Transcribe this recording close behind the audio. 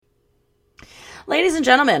Ladies and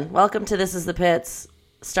gentlemen, welcome to This is the Pits,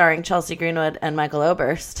 starring Chelsea Greenwood and Michael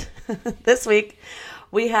Oberst. This week,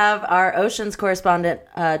 we have our Oceans correspondent,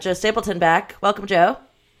 Joe Stapleton, back. Welcome, Joe.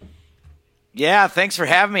 Yeah, thanks for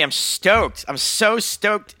having me. I'm stoked. I'm so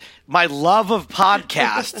stoked. My love of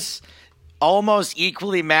podcasts almost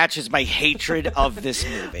equally matches my hatred of this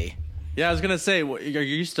movie. Yeah, I was going to say, are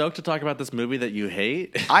you stoked to talk about this movie that you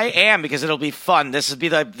hate? I am, because it'll be fun. This will be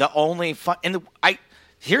the only fun. And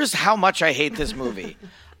here's how much I hate this movie.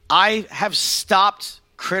 I have stopped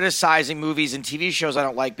criticizing movies and TV shows I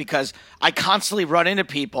don't like because I constantly run into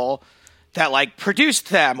people that like produced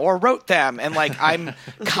them or wrote them, and like I'm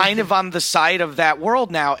kind of on the side of that world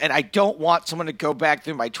now, and I don't want someone to go back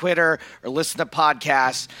through my Twitter or listen to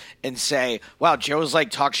podcasts and say, wow, Joe's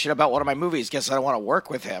like talk shit about one of my movies, guess I don't want to work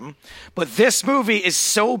with him. But this movie is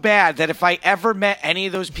so bad that if I ever met any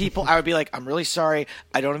of those people, I would be like, I'm really sorry,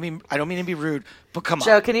 I don't mean to be rude, but come on.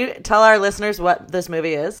 Joe, can you tell our listeners what this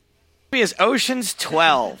movie is? The movie is Ocean's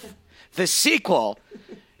 12, the sequel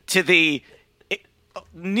to the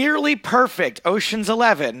nearly perfect Ocean's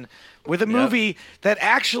 11, with a movie that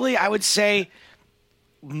actually, I would say,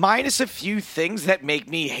 minus a few things that make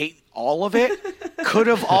me hate all of it, could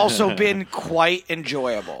have also been quite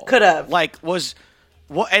enjoyable. Could have. And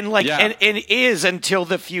is until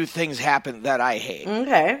the few things happen that I hate.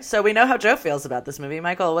 Okay, so we know how Joe feels about this movie.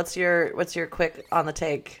 Michael, what's your quick on the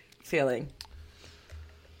take feeling?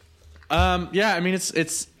 Yeah, I mean,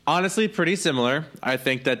 it's honestly pretty similar. I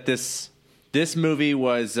think that this movie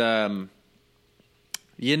was, I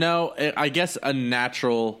guess a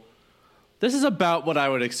natural. This is about what I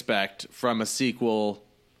would expect from a sequel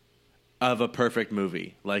of a perfect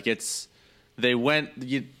movie. Like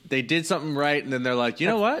they did something right, and then they're like, you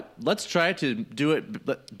know what? Let's try to do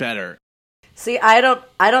it better. See, I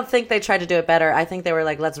don't think they tried to do it better. I think they were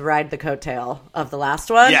like, let's ride the coattail of the last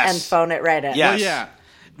one and phone it right in. Yes. Well, yeah.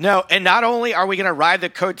 No, and not only are we going to ride the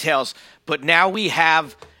coattails, but now we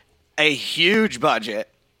have a huge budget.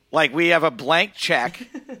 Like, we have a blank check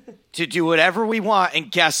to do whatever we want, and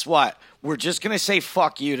guess what? We're just going to say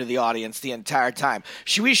fuck you to the audience the entire time.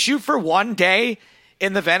 Should we shoot for one day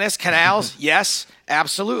in the Venice canals? Yes,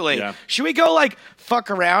 absolutely. Yeah. Should we go, like, fuck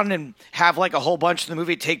around and have, like, a whole bunch of the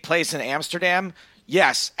movie take place in Amsterdam?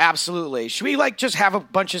 Yes, absolutely. Should we, like, just have a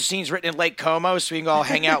bunch of scenes written in Lake Como so we can all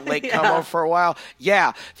hang out in Lake Como for a while?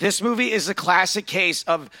 Yeah. This movie is a classic case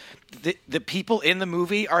of the people in the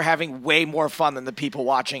movie are having way more fun than the people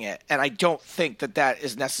watching it. And I don't think that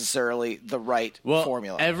is necessarily the right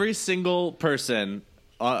formula. Every single person,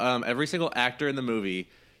 every single actor in the movie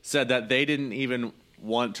said that they didn't even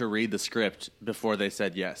want to read the script before they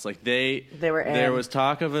said yes. Like they were in. There was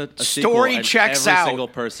talk of a story sequel, checks and out. Every single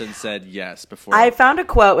person said yes before. I found a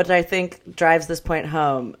quote which I think drives this point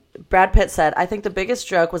home. Brad Pitt said, I think the biggest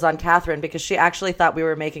joke was on Catherine because she actually thought we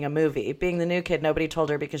were making a movie. Being the new kid, nobody told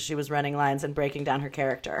her because she was running lines and breaking down her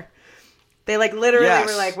character. They like literally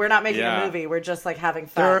were like, we're not making a movie. We're just like having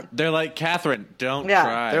fun. They're like, Catherine, don't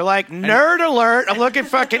try. They're like, nerd alert. I'm looking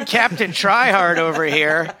fucking Captain Tryhard over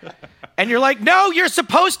here. And you're like, no, you're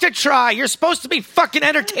supposed to try. You're supposed to be fucking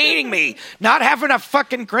entertaining me, not having a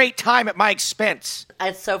fucking great time at my expense.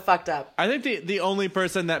 It's so fucked up. I think the only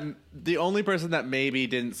person that maybe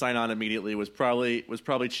didn't sign on immediately was probably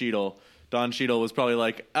Cheadle. Don Cheadle was probably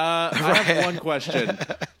like, I have one question.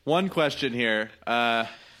 One question here.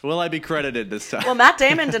 Will I be credited this time? Well, Matt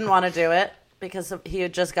Damon didn't want to do it because he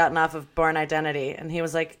had just gotten off of Bourne Identity, and he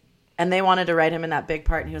was like, and they wanted to write him in that big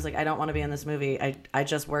part, and he was like, I don't want to be in this movie. I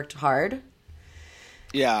just worked hard.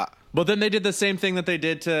 Yeah. But then they did the same thing that they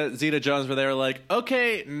did to Zeta Jones, where they were like,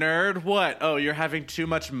 okay, nerd, what? Oh, you're having too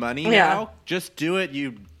much money now? Just do it,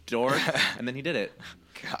 you dork. And then he did it.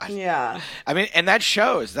 God. Yeah. I mean, and that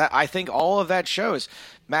shows. I think all of that shows.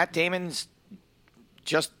 Matt Damon's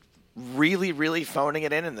just really, really phoning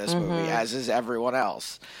it in this movie, as is everyone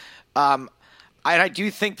else. I do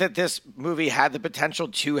think that this movie had the potential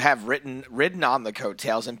to have ridden on the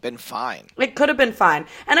coattails and been fine. It could have been fine.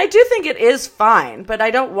 And I do think it is fine, but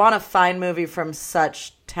I don't want a fine movie from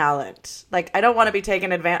such talent. Like, I don't want to be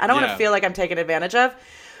taken advantage. I don't want to feel like I'm taken advantage of.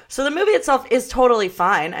 So the movie itself is totally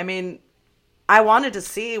fine. I mean, I wanted to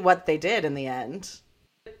see what they did in the end.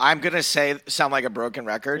 I'm gonna sound like a broken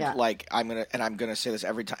record. Yeah. Like I'm gonna say this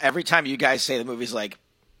every time. Every time you guys say the movie's like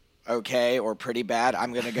okay or pretty bad,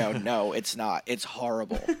 I'm gonna go, no, it's not. It's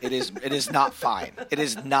horrible. It is not fine. It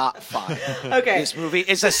is not fine. Okay. This movie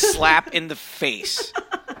is a slap in the face.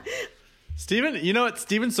 Steven, you know what?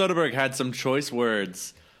 Steven Soderbergh had some choice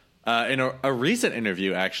words in a recent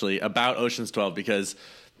interview, actually, about Ocean's 12, because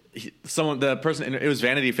it was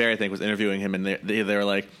Vanity Fair, I think, was interviewing him, and they were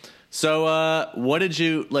like, So, what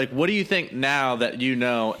do you think now that you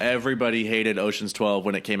know everybody hated Ocean's 12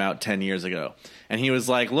 when it came out 10 years ago? And he was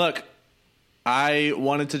like, look, I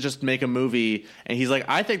wanted to just make a movie. And he's like,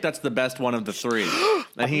 I think that's the best one of the three.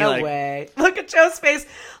 And he No way. Look at Joe's face.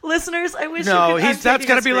 Listeners, I wish No, you could. that's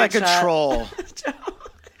got to be like a screenshot. troll. Joe,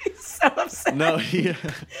 he's so upset. No, he...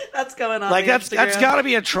 That's going on. Like the that's Instagram. got to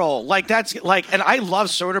be a troll. Like that's like, and I love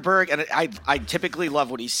Soderbergh, and I typically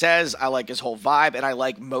love what he says. I like his whole vibe, and I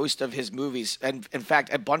like most of his movies. And in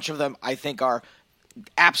fact, a bunch of them I think are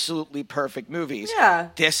absolutely perfect movies. Yeah.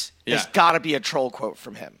 This Yeah. has got to be a troll quote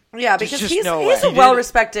from him. Yeah, There's because just he's no a way.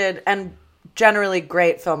 well-respected and generally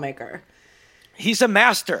great filmmaker. He's a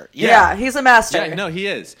master. Yeah, he's a master. Yeah, no, he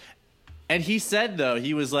is. And he said, though,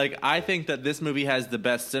 he was like, I think that this movie has the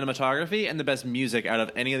best cinematography and the best music out of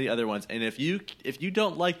any of the other ones. And if you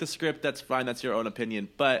don't like the script, that's fine. That's your own opinion.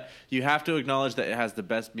 But you have to acknowledge that it has the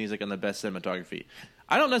best music and the best cinematography.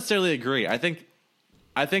 I don't necessarily agree. I think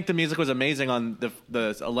the music was amazing on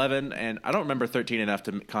the 11, and I don't remember 13 enough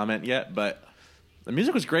to comment yet, but the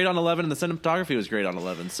music was great on 11, and the cinematography was great on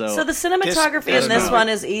 11. So the cinematography This in this movie- one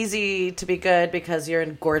is easy to be good because you're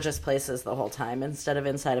in gorgeous places the whole time instead of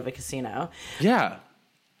inside of a casino. yeah,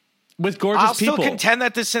 with gorgeous I'll people. still contend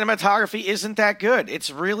that the cinematography isn't that good.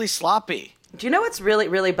 It's really sloppy. Do you know what's really,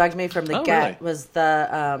 really bugged me from the Oh, get really? was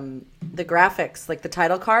the graphics, like the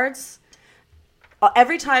title cards.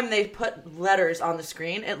 Every time they put letters on the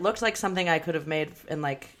screen, it looked like something I could have made in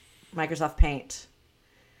like Microsoft Paint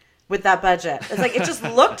with that budget. It's like it just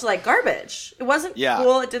looked like garbage. It wasn't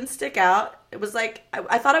cool. It didn't stick out. It was like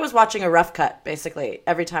I thought I was watching a rough cut basically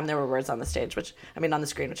every time there were words on the stage, on the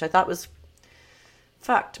screen, which I thought was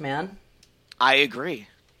fucked, man. I agree.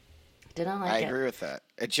 Didn't like it. I agree with that.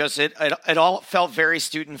 It just it all felt very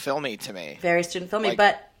student filmy to me. Very student filmy, Like-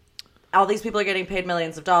 but all these people are getting paid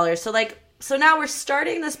millions of dollars. So now we're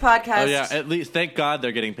starting this podcast. Oh yeah, at least thank God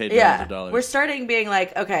they're getting paid millions of dollars. We're starting being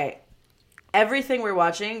like, okay, everything we're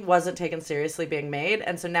watching wasn't taken seriously being made,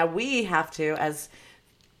 and so now we have to, as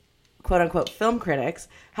quote unquote film critics,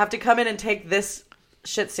 have to come in and take this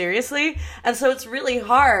shit seriously. And so it's really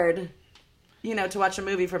hard, to watch a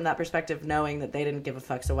movie from that perspective, knowing that they didn't give a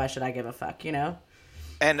fuck. So why should I give a fuck?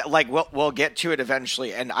 And like we'll get to it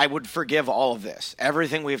eventually, and I would forgive all of this,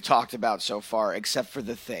 everything we've talked about so far, except for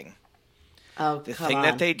The Thing. Oh, The come thing on.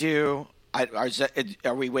 that they do.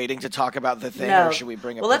 Are we waiting to talk about The Thing, No. or should we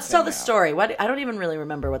bring up? Well, The let's tell Thing the now? story. I don't even really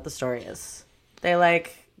remember what the story is. They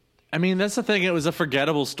I mean, that's the thing. It was a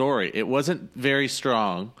forgettable story. It wasn't very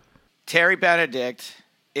strong. Terry Benedict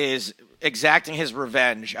is exacting his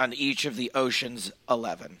revenge on each of the Ocean's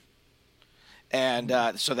 11. And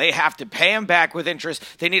so they have to pay him back with interest.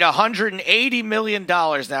 They need $180 million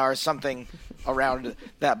now or something around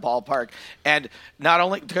that ballpark. And not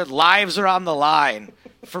only their lives are on the line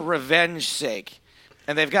for revenge sake.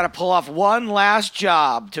 And they've got to pull off one last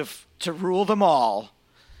job to rule them all.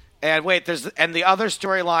 And wait, the other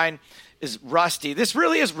storyline is Rusty. This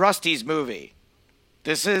really is Rusty's movie.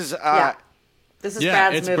 This is This is Yeah,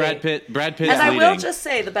 Brad's it's movie. Brad Pitt. Brad Pitt And is I leading. will just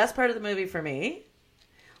say, the best part of the movie for me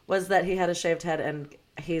was that he had a shaved head and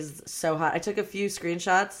he's so hot. I took a few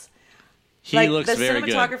screenshots. He looks the very good.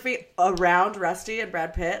 cinematography around Rusty and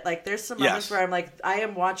Brad Pitt. Like, there's some moments Yes. where I'm like, I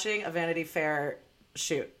am watching a Vanity Fair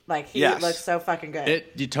shoot. Like, he Yes. looks so fucking good.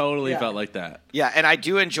 You totally Yeah. felt like that. Yeah, and I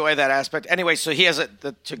do enjoy that aspect. Anyway, so he has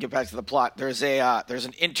to get back to the plot. There's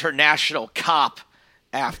an international cop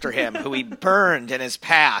after him who he burned in his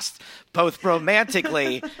past, both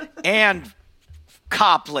romantically and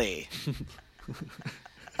coply.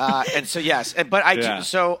 And so yes, but I Yeah. do.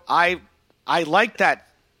 So I like that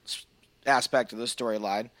aspect of the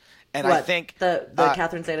storyline, and what, I think the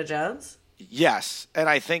Catherine Zeta-Jones? yes, and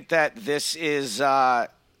I think that this is a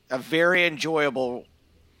very enjoyable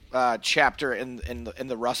chapter in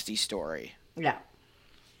the Rusty story. Yeah.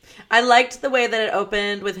 I liked the way that it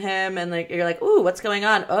opened with him, and like you're like, ooh, what's going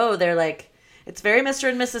on? Oh, they're like, it's very Mr.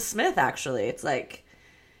 and Mrs. Smith, actually. It's like,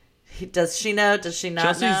 does she know? Does she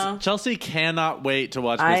not know? Chelsea cannot wait to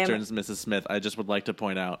watch I Mr. am- and Mrs. Smith. I just would like to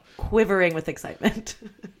point out. Quivering with excitement.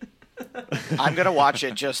 I'm gonna watch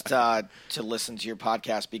it just to listen to your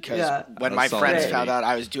podcast because Yeah. when That's my solid. friends Right. found out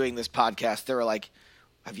I was doing this podcast, they were like,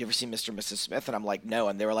 "Have you ever seen Mr. and Mrs. Smith?" And I'm like, "No,"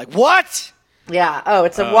 and they were like, "What?" Yeah. Oh,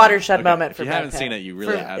 it's a watershed okay. moment If for you Brad haven't Pitt. seen it, you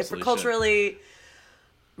really absolutely for should. culturally,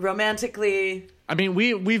 romantically. I mean,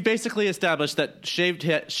 we've basically established that shaved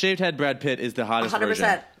head Brad Pitt is the hottest 100%.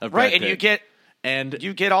 version of Brad Right, and Pitt.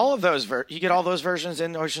 you get all of those. You get all those versions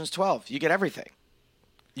in Ocean's 12. You get everything.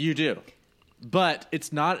 You do, but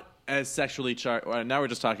it's not as sexually charged. Now we're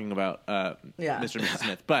just talking about Yeah. Mr. and Mrs.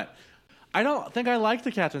 Smith. But I don't think I liked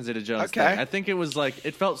the Catherine Zeta-Jones thing. I think it was like,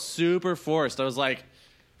 it felt super forced. I'm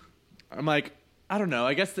like, I don't know.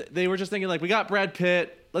 I guess they were just thinking like, we got Brad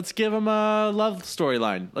Pitt. Let's give him a love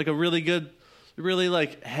storyline, like a really good, really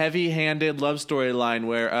like heavy-handed love storyline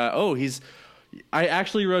where, I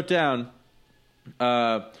actually wrote down,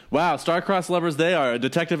 wow, star-crossed lovers they are. A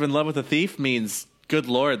detective in love with a thief means, good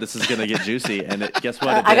Lord, this is going to get juicy. And guess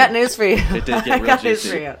what? I got news for you. It did get real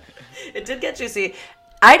juicy. It did get juicy.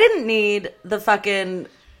 I didn't need the fucking,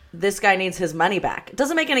 this guy needs his money back. It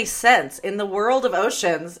doesn't make any sense. In the world of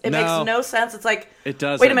Oceans, it makes no sense. It's like, it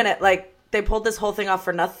doesn't. Wait a minute, like, they pulled this whole thing off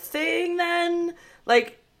for nothing then?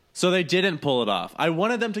 Like... So they didn't pull it off. I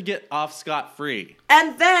wanted them to get off scot-free.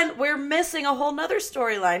 And then we're missing a whole nother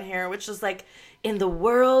storyline here, which is like, in the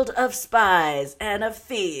world of spies and of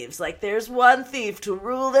thieves, like there's one thief to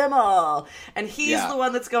rule them all. And he's the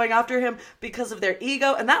one that's going after him because of their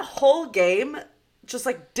ego. And that whole game just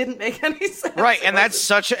like didn't make any sense. Right. And that's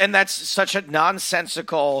such a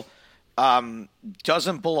nonsensical,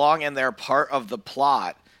 doesn't belong in their part of the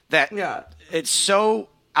plot that it's so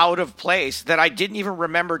out of place that I didn't even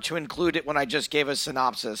remember to include it when I just gave a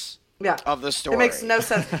synopsis of the story. It makes no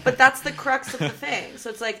sense. But that's the crux of the thing. So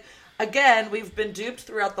it's like, again, we've been duped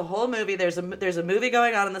throughout the whole movie. There's a movie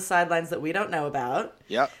going on in the sidelines that we don't know about.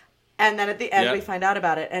 Yep. And then at the end we find out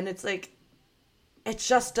about it. And it's like, it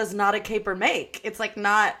just does not a caper make. It's like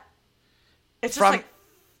not, it's just like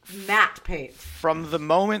matte paint. From the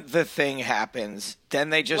moment the thing happens, then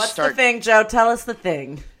they just start. What's the thing, Joe? Tell us the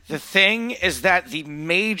thing. The thing is that the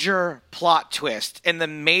major plot twist and the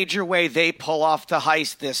major way they pull off the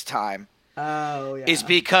heist this time is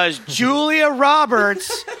because Julia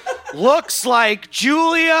Roberts looks like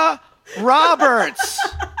Julia Roberts.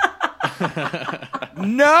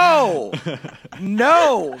 No.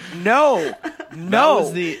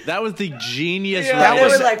 That was the genius. Yeah, they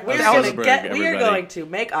were like, we are going to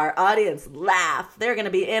make our audience laugh. They're going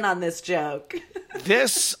to be in on this joke.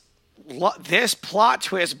 This plot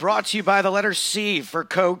twist brought to you by the letter C for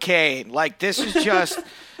cocaine. Like, this is just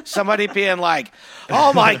somebody being like,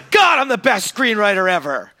 oh my God, I'm the best screenwriter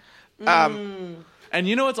ever. And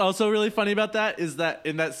you know what's also really funny about that is that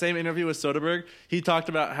in that same interview with Soderbergh, he talked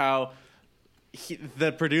about how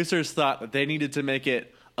the producers thought that they needed to make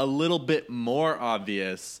it a little bit more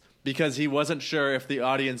obvious because he wasn't sure if the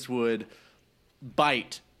audience would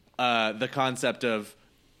bite the concept of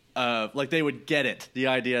like they would get it, the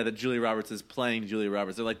idea that Julia Roberts is playing Julia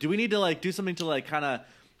Roberts. They're like, do we need to like do something to like kind of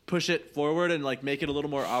push it forward and like make it a little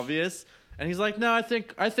more obvious? And he's like, no, I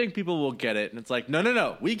think people will get it. And it's like,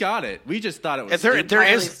 no, we got it. We just thought it was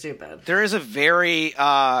stupid. There is a very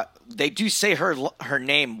they do say her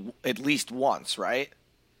name at least once, right?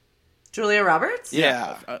 Julia Roberts?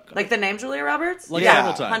 Yeah. Like the name Julia Roberts? Like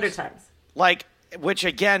several times. 100 times. Like, which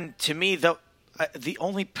again, to me, the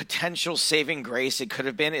only potential saving grace it could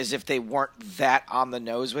have been is if they weren't that on the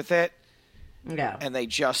nose with it. Yeah. And they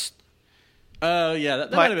just... Oh, yeah,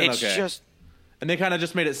 that might have been okay. Just... And they kind of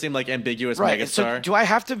just made it seem like ambiguous megastar. So do I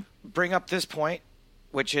have to bring up this point,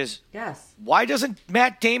 which is... Yes. Why doesn't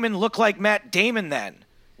Matt Damon look like Matt Damon then?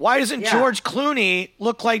 Why doesn't George Clooney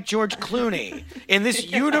look like George Clooney? In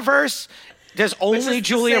this universe, does only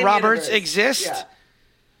Julia Roberts exist? Yeah.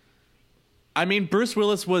 I mean, Bruce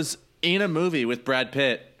Willis was in a movie with Brad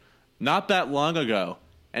Pitt not that long ago,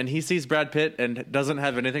 and he sees Brad Pitt and doesn't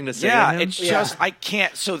have anything to say to him. It's just I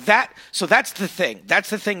can't. So that's the thing. That's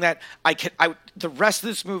the thing that the rest of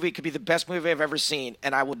this movie could be the best movie I've ever seen,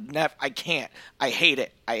 and I would never. I can't. I hate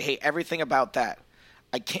it. I hate everything about that.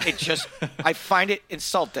 I can't. It just I find it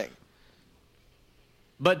insulting.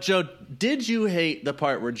 But Joe, did you hate the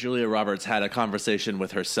part where Julia Roberts had a conversation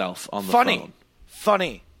with herself on the phone?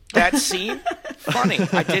 Funny. That scene, funny.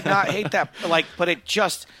 I did not hate that. Like, but it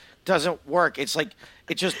just doesn't work. It's like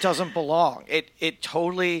it just doesn't belong. It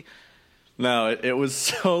totally. No, it was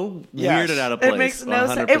so weird and out of place. It makes no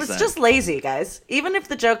 100%. sense. It was just lazy, guys. Even if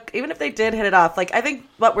they did hit it off, like I think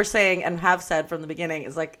what we're saying and have said from the beginning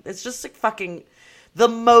is like it's just like fucking the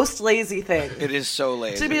most lazy thing. It is so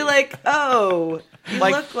lazy to be like, oh, you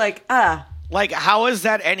look like Like, how is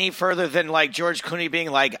that any further than, like, George Clooney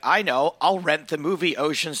being like, I know, I'll rent the movie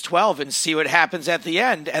Ocean's 12 and see what happens at the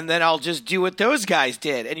end, and then I'll just do what those guys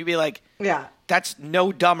did. And you'd be like, yeah, that's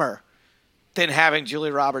no dumber than having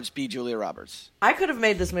Julia Roberts be Julia Roberts. I could have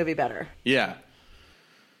made this movie better. Yeah.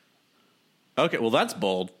 Okay, well, that's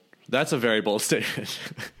bold. That's a very bold statement.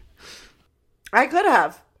 I could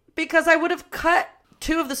have, because I would have cut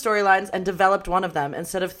 2 of the storylines and developed one of them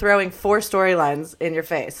instead of throwing 4 storylines in your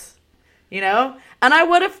face. You know? And I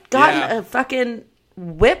would have gotten a fucking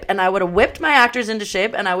I would have whipped my actors into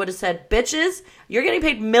shape, and I would have said, bitches, you're getting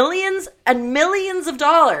paid millions and millions of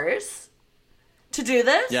dollars to do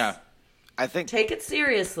this? Yeah. Take it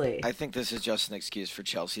seriously. I think this is just an excuse for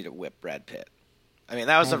Chelsea to whip Brad Pitt. I mean,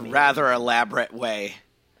 that was a rather elaborate way.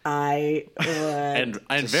 I would. and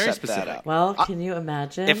very set that specific. up. Well, can you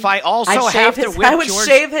imagine? If I also have to whip I would George,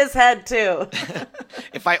 shave his head too.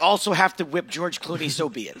 if I also have to whip George Clooney, so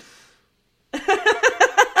be it.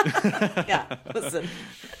 Yeah, listen,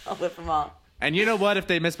 I'll whip them all. And you know what? If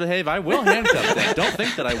they misbehave, I will handcuff them. Don't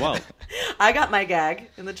think that I won't. I got my gag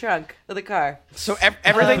in the trunk of the car. So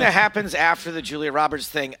everything that happens after the Julia Roberts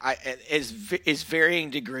thing is varying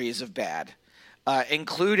degrees of bad,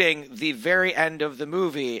 including the very end of the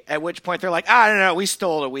movie, at which point they're like, no, we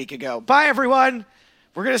stole it a week ago. Bye, everyone.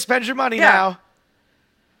 We're going to spend your money now.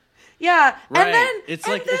 Yeah, Right. and then It's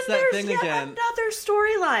and like- then it's that there's thing yet again. another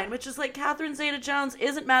storyline, which is like Catherine Zeta-Jones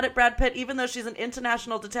isn't mad at Brad Pitt, even though she's an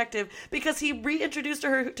international detective, because he reintroduced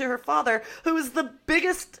her to her father, who is the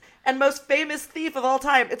biggest and most famous thief of all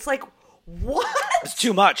time. It's like, what? It's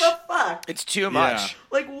too much. The fuck? It's too much. Yeah.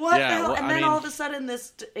 Like, what Yeah, the hell? well, And I then mean- all of a sudden,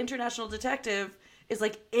 this international detective is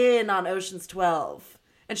like in on Ocean's 12,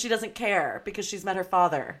 and she doesn't care because she's met her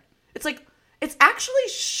father. It's like, it's actually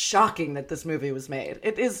shocking that this movie was made.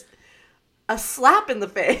 It is a slap in the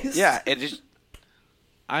face. Yeah, it is.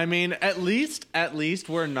 I mean, at least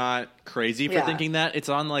we're not crazy for Yeah. thinking that. It's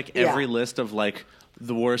on like every Yeah. list of like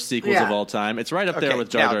the worst sequels Yeah. of all time. It's right up there Okay, with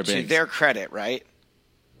Jar now, Jar to Binks. their credit, right?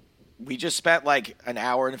 We just spent like an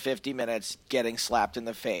hour and 50 minutes getting slapped in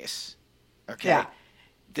the face. Okay. Yeah.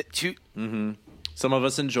 Some of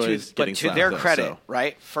us enjoy But getting to slapped, their though, credit, so.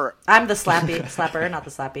 right? I'm the slapper, not the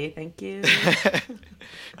slappy. Thank you.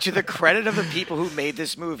 To the credit of the people who made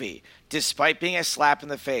this movie, despite being a slap in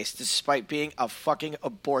the face, despite being a fucking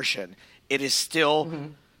abortion, it is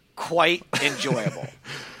still quite enjoyable.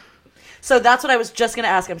 So that's what I was just going to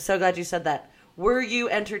ask. I'm so glad you said that. Were you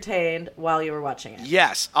entertained while you were watching it?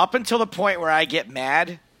 Yes, up until the point where I get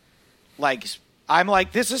mad, like I'm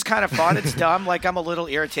like, this is kind of fun. It's dumb. Like I'm a little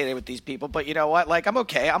irritated with these people, but you know what? Like I'm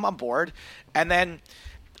okay. I'm on board. And then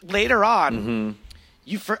later on,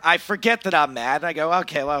 I forget that I'm mad, and I go,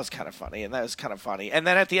 okay, well, that was kind of funny, and that was kind of funny. And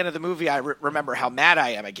then at the end of the movie, I remember how mad I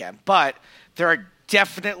am again. But there are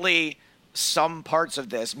definitely some parts of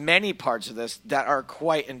this, many parts of this, that are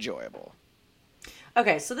quite enjoyable.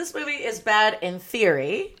 Okay, so this movie is bad in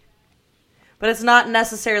theory, but it's not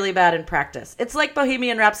necessarily bad in practice. It's like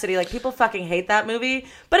Bohemian Rhapsody. Like, people fucking hate that movie,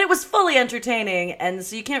 but it was fully entertaining, and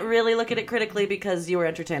so you can't really look at it critically because you were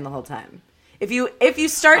entertained the whole time. If you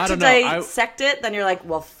start I to don't know. dissect it, then you're like,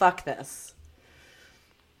 well, fuck this.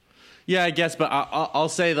 Yeah, I guess, but I'll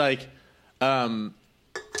say like,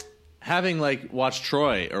 having like watched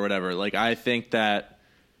Troy or whatever, like I think that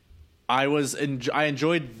I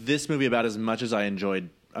enjoyed this movie about as much as I enjoyed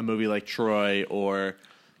a movie like Troy or,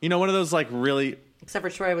 you know, one of those like really. Except for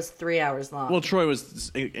Troy was 3 hours long. Well, Troy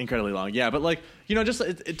was incredibly long, yeah, but like, you know, just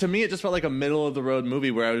to me, it just felt like a middle of the road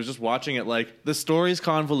movie where I was just watching it. Like the story's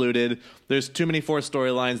convoluted. There's too many forced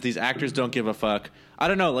storylines. These actors don't give a fuck. I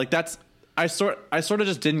don't know. Like I sort of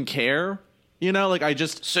just didn't care. You know, like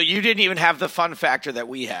So you didn't even have the fun factor that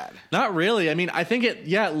we had. not really. I mean, I think it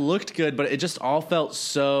looked good, but it just all felt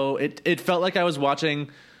so. It felt like I was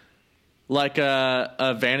watching like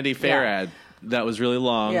a Vanity Fair Yeah. ad that was really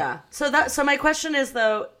long. Yeah. So my question is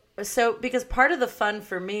though, because part of the fun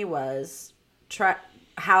for me was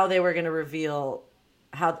how they were going to reveal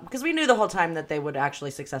because we knew the whole time that they would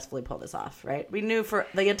actually successfully pull this off, right? We knew for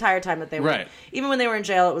the entire time that they would. Right. Even when they were in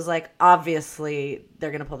jail, it was like obviously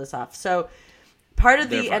they're going to pull this off. So part of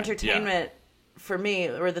They're the fine, entertainment for me,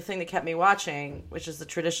 or the thing that kept me watching, which is the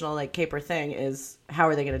traditional like caper thing, is how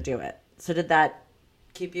are they going to do it? So did that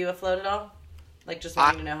keep you afloat at all? Like just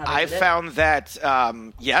wanting to know how they I did it? found that,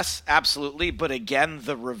 yes, absolutely. But again,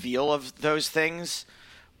 the reveal of those things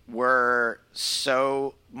were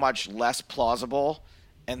so much less plausible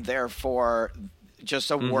and therefore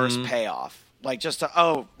just a worse payoff. Like just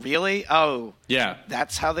oh, really? Oh, Yeah.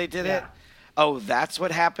 that's how they did it? Yeah. Oh, that's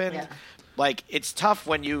what happened? Yeah. Like, it's tough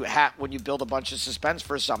when you build a bunch of suspense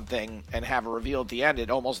for something and have a reveal at the end. It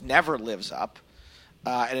almost never lives up.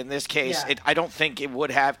 And in this case, Yeah. I don't think it would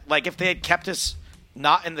have. Like, if they had kept us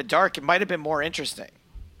not in the dark, it might have been more interesting.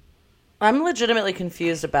 I'm legitimately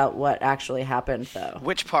confused about what actually happened, though.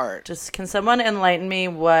 Which part? Just can someone enlighten me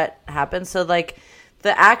what happened? So, like,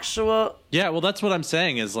 the actual. Yeah, well, that's what I'm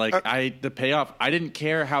saying is like the payoff. I didn't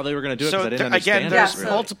care how they were going to do it because I didn't understand. again, it, there's really.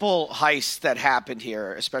 multiple heists that happened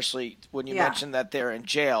here, especially when you Yeah. mentioned that they're in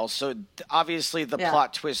jail. So obviously, the Yeah.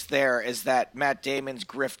 plot twist there is that Matt Damon's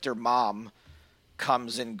grifter mom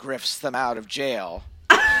comes and grifts them out of jail.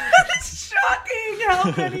 It's shocking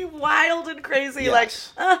how many wild and crazy,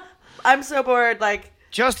 Yes. I'm so bored, like...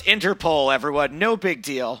 Just Interpol, everyone. No big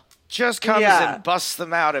deal. Just comes and busts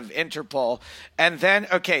them out of Interpol. And then,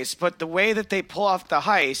 but the way that they pull off the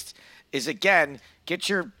heist is, again, get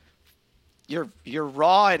your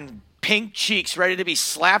raw and pink cheeks ready to be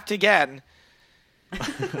slapped again.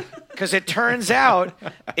 Because it turns out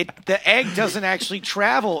the egg doesn't actually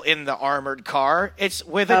travel in the armored car. It's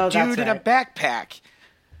with a dude in a backpack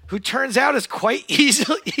who turns out is quite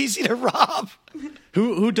easy to rob.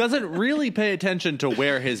 Who doesn't really pay attention to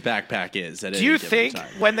where his backpack is at any given time. Do you think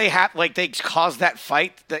when they they caused that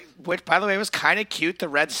fight, which, by the way, was kind of cute, the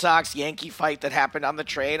Red Sox-Yankee fight that happened on the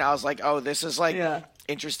train, I was like, oh, this is,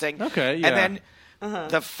 interesting. Okay, yeah. And then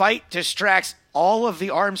the fight distracts all of the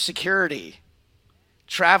armed security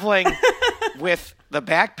traveling with the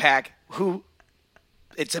backpack, who,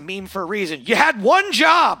 it's a meme for a reason. You had one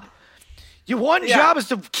job. Your one job is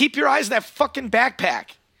to keep your eyes on that fucking backpack.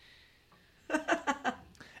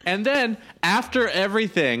 And then after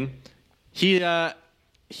everything, he adjusted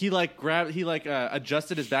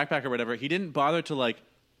his backpack or whatever. He didn't bother to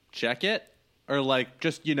check it or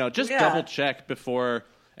just double check before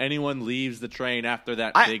anyone leaves the train after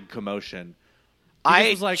that big commotion.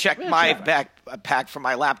 I check my backpack from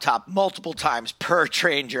my laptop multiple times per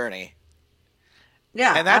train journey.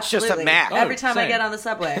 Yeah, and that's absolutely. just a Mac. Every time same. I get on the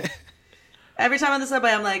subway. Every time on the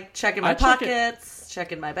subway, I'm checking my pockets,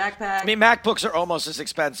 checking my backpack. I mean, MacBooks are almost as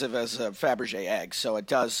expensive as a Fabergé egg, so it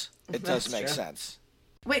does make sense.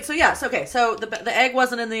 Wait, so the egg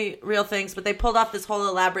wasn't in the real things, but they pulled off this whole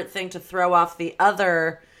elaborate thing to throw off the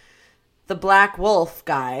Black Wolf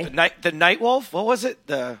guy. The Night Wolf? What was it?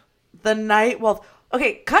 The Night Wolf.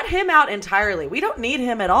 Okay, cut him out entirely. We don't need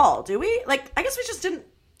him at all, do we? I guess we just didn't.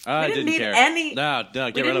 We didn't need care. any. No,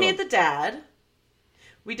 get rid of him. We didn't need the dad.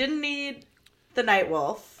 We didn't need the Night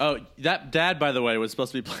Wolf. Oh, that dad, by the way, was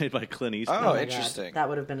supposed to be played by Clint Eastwood. Oh, interesting. God. That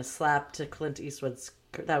would have been a slap to Clint Eastwood's.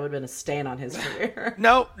 That would have been a stain on his career.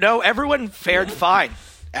 No, everyone fared fine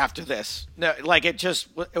after this. No, it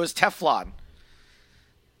was Teflon.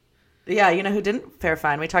 Yeah, you know who didn't fare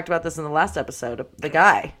fine? We talked about this in the last episode. The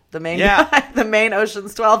guy, the main guy, the main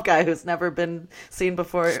Ocean's 12 guy who's never been seen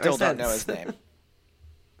before. Still or don't since. know his name.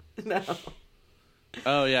 No.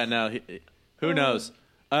 Oh yeah, no. Who knows?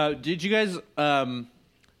 Did you guys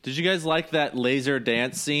like that laser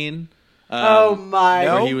dance scene? Oh my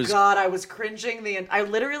no. God! I was cringing. I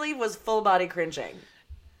literally was full body cringing.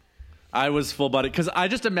 I was full body because I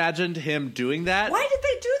just imagined him doing that. Why did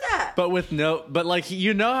they do that? But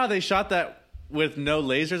you know how they shot that with no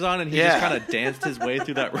lasers on, and he just kind of danced his way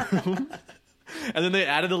through that room, and then they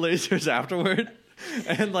added the lasers afterward,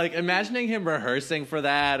 and imagining him rehearsing for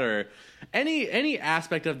that or any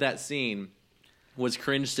aspect of that scene was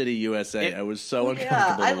Cringe City, USA. I was so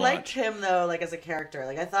uncomfortable. I liked him though, as a character.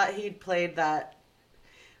 I thought he'd played that.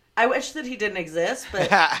 I wish that he didn't exist, but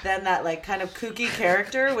then that kind of kooky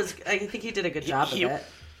character was. I think he did a good job of it.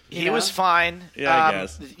 He was fine. Yeah, I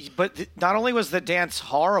guess. But not only was the dance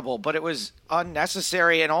horrible, but it was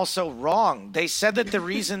unnecessary and also wrong. They said that the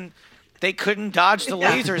reason they couldn't dodge the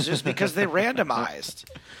lasers is because they randomized.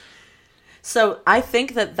 So I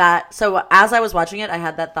think that. So as I was watching it, I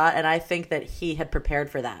had that thought, and I think that he had prepared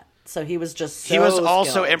for that. So he was just. He was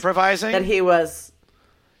also improvising. That he was.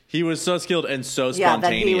 He was so skilled and so Yeah, spontaneous.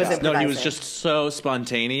 that he was No, he was improvising. just so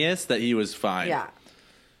spontaneous that he was fine. Yeah.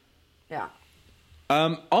 Yeah.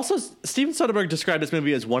 Also, Steven Soderbergh described this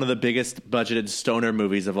movie as one of the biggest budgeted stoner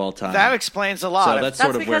movies of all time. That explains a lot. So that's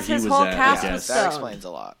sort of where because he his was whole at, cast I was guess. stoned. That explains a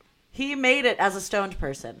lot. He made it as a stoned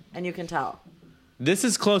person, and you can tell. This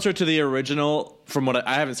is closer to the original, from what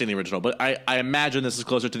I haven't seen the original, but I imagine this is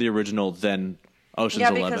closer to the original than Ocean's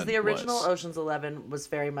 11 Yeah, because the original was. Ocean's 11 was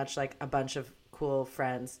very much like a bunch of cool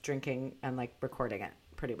friends drinking and recording it,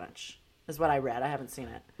 pretty much, is what I read. I haven't seen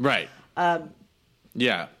it. Right.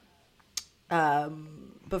 Yeah.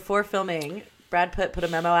 Before filming, Brad Pitt put a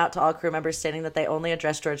memo out to all crew members stating that they only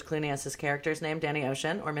addressed George Clooney as his character's name, Danny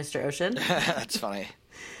Ocean, or Mr. Ocean. That's funny.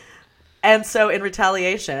 And so in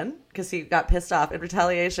retaliation, because he got pissed off, in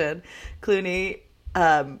retaliation, Clooney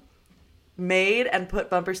made and put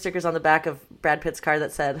bumper stickers on the back of Brad Pitt's car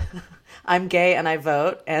that said, "I'm gay and I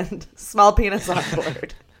vote," and "Small penis on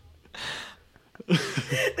board."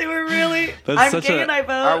 They were really, "I'm gay and I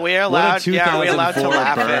vote." Are we allowed? Yeah, are we allowed to 2004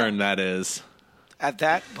 laugh burn, that is. at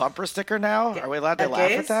that bumper sticker now? Are we allowed to At laugh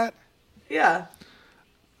gays? at that? Yeah.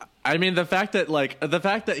 I mean, the fact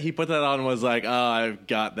that he put that on was oh, I've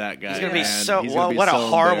got that guy. He's gonna be man. so. He's gonna be What a so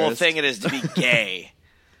horrible embarrassed. thing it is to be gay.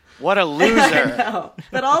 What a loser. No.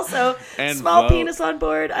 But also, And small vote. penis on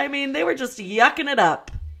board. I mean, they were just yucking it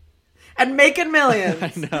up and making millions.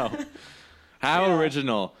 I know. How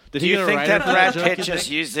original. Did Do he you get a think write that for Brad joke, Pitt you just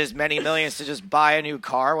think? used his many millions to just buy a new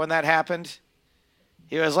car when that happened?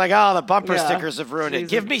 He was like, oh, the bumper Yeah. stickers have ruined it.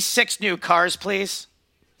 Jesus. Give me 6 new cars, please.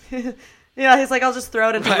 Yeah, he's like, I'll just throw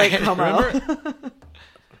it into Lake Como.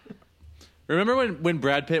 Remember when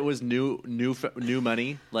Brad Pitt was new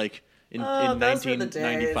money, like in those were the days.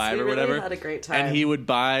 1995 We or really whatever? had a great time. And he would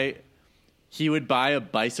buy a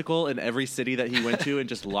bicycle in every city that he went to and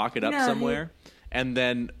just lock it up Yeah, somewhere. And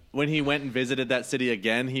then when he went and visited that city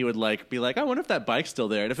again, he would like be like, I wonder if that bike's still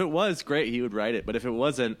there. And if it was, great, he would ride it. But if it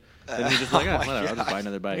wasn't, then he'd just be like, whatever, I'll just buy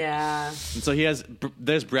another bike. Yeah. And so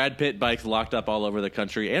there's Brad Pitt bikes locked up all over the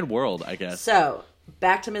country and world, I guess. So,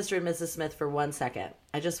 back to Mr. and Mrs. Smith for 1 second.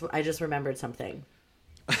 I just remembered something.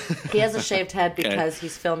 He has a shaved head because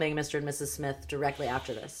he's filming Mr. and Mrs. Smith directly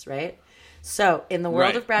after this, right? So, in the world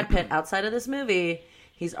Right. of Brad Pitt, outside of this movie,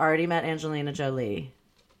 he's already met Angelina Jolie.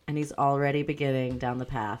 And he's already beginning down the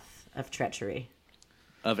path of treachery.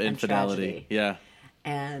 Of infidelity. tragedy. Yeah.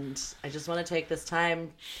 And I just want to take this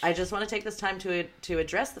time. To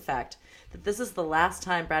address the fact that this is the last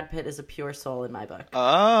time Brad Pitt is a pure soul in my book. Oh.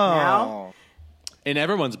 Now, In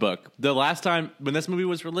everyone's book. The last time when this movie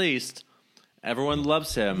was released, everyone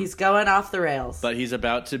loves him. he's going off the rails. But he's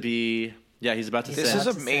about to be he's about to This say is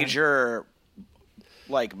a to say. major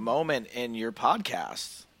moment in your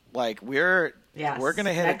podcast. Like we're Yes. going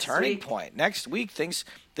to hit a Next turning week. point. Next week things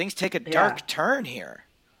take a dark turn here.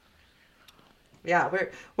 Yeah,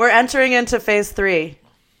 we're entering into phase 3.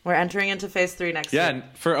 We're entering into phase 3 next Yeah, week.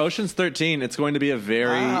 and for Ocean's 13, it's going to be a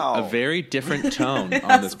Wow. very different tone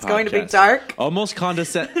on this podcast. it's going to be dark. Almost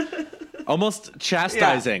almost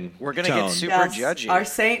chastising. We're going to tone. get super judgy. Our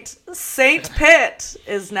Saint Pitt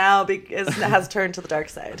is now has turned to the dark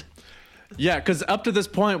side. Yeah, because up to this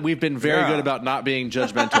point, we've been very Yeah. good about not being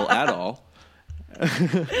judgmental at all.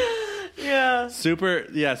 Yeah. Super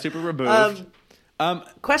removed.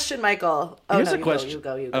 Question, Michael. Oh, Here's no, a you question.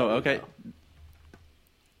 Go, you go. Oh, you okay. go.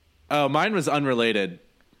 Oh, mine was unrelated,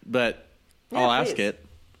 but I'll ask please. it.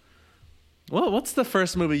 Well, what's the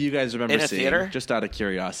first movie you guys remember In a seeing? theater? Just out of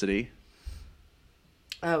curiosity.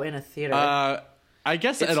 Oh, in a theater. I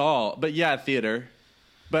guess at all, but yeah, theater.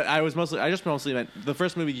 But I just mostly meant the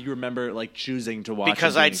first movie you remember like choosing to watch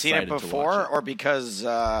because and being I'd seen it excited to before watch it. or because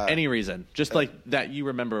Any reason, just like that you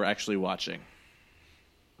remember actually watching.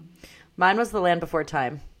 Mine was The Land Before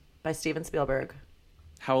Time by Steven Spielberg.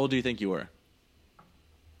 How old do you think you were?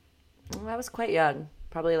 Well, I was quite young,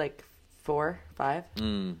 probably like 4, 5.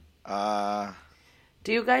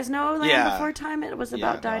 Do you guys know Land Yeah. Before Time? It was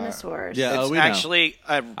about no, dinosaurs. Yeah. it's we know. actually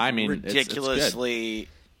a I mean, it's good. ridiculously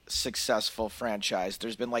successful franchise.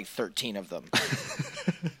 There's been like 13 of them.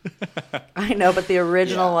 I know, but the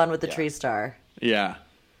original Yeah, one with the yeah. tree star Yeah.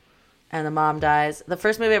 and the mom dies. The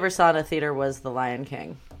first movie I ever saw in a theater was The Lion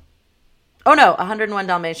King. Oh no, 101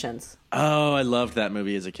 Dalmatians. Oh, I loved that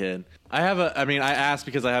movie as a kid. I asked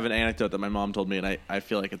because I have an anecdote that my mom told me, and I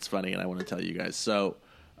feel like it's funny, and I want to tell you guys. So,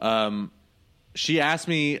 she asked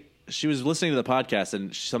me, she was listening to the podcast,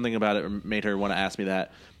 and something about it made her want to ask me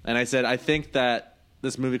that. And I said, I think that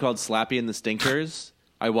this movie called Slappy and the Stinkers,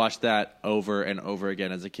 I watched that over and over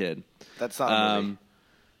again as a kid. That's not a movie.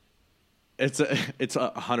 It's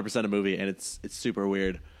 100% a movie, and it's super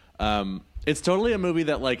weird. It's totally a movie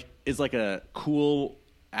that like is like a cool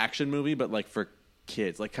action movie, but like for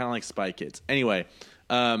kids, like kind of like Spy Kids. Anyway,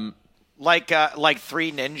 Like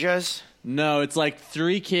Three Ninjas. no, it's like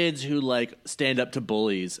 3 kids who like stand up to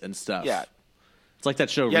bullies and stuff. Yeah. It's like that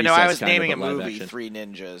show. Yeah, Recess, no, I was kind of, naming a but live movie action. Three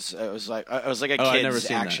Ninjas. It was like a Oh, I've never kid's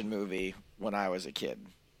seen that. action movie when I was a kid.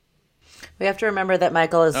 We have to remember that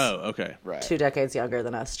Michael is Oh, okay. Right. 2 decades younger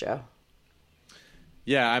than us, Joe.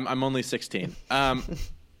 Yeah, I'm only 16.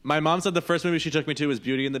 My mom said the first movie she took me to was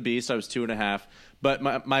Beauty and the Beast. I was 2.5. But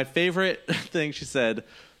my favorite thing she said,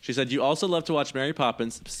 you also love to watch Mary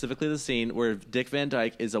Poppins, specifically the scene where Dick Van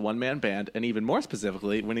Dyke is a one-man band, and even more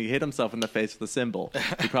specifically, when he hit himself in the face with a cymbal.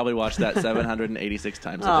 You probably watched that 786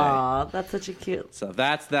 times a day. Aw, that's such a cute. So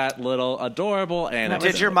that's that little adorable anecdote.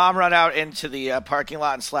 Did your mom run out into the parking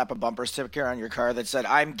lot and slap a bumper sticker on your car that said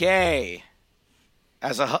 "I'm gay"?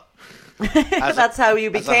 That's how you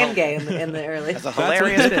became whole- gay in the early. As a That's what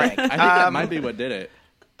hilarious did it. prank. I think that might be what did it.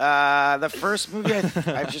 The first movie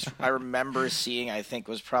I remember seeing, I think,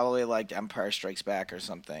 was probably like Empire Strikes Back or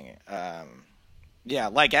something. Yeah,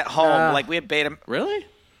 like at home, like we had Really?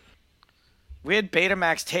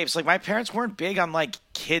 Betamax tapes. Like my parents weren't big on like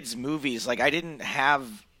kids movies. Like I didn't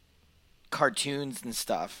have cartoons and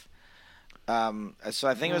stuff. So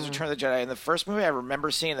I think it was Return of the Jedi. And the first movie I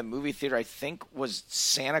remember seeing in the movie theater, I think, was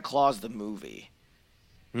Santa Claus the movie.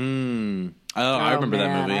 I remember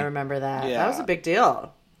that movie. I remember that. Yeah. That was a big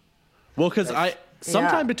deal. Well, because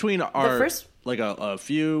sometime between our first- like a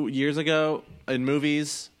few years ago in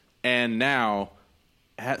movies and now,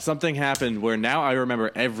 something happened where now I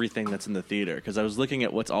remember everything that's in the theater because I was looking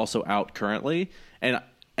at what's also out currently and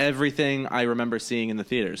everything I remember seeing in the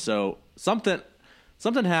theater. So something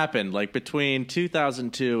happened like between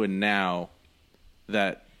 2002 and now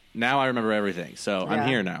that now I remember everything. So I'm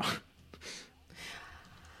here now.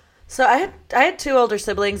 So I had two older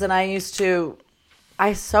siblings, and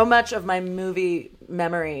so much of my movie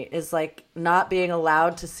memory is like not being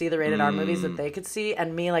allowed to see the rated R movies that they could see,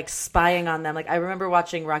 and me like spying on them. Like I remember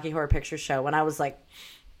watching Rocky Horror Picture Show when I was like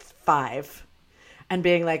 5, and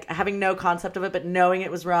being like having no concept of it, but knowing it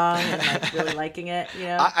was wrong and like really liking it. You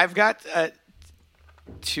know, I've got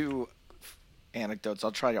 2 anecdotes.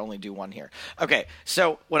 I'll try to only do one here. Okay,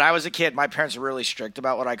 so when I was a kid, my parents were really strict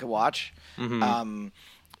about what I could watch.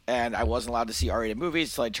 And I wasn't allowed to see R-rated movies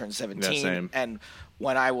until I turned 17. Yeah, same. And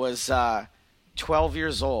when I was 12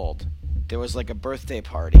 years old, there was like a birthday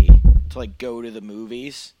party to like go to the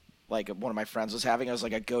movies. Like one of my friends was having. It was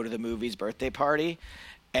like a go to the movies birthday party,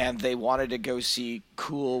 and they wanted to go see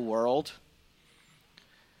Cool World.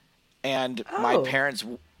 And my parents,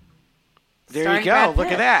 there Starring you go, Brad look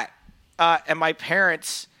Pitt. at that. And my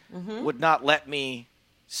parents would not let me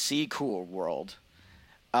see Cool World.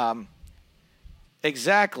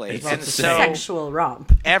 Exactly. It's And a so sexual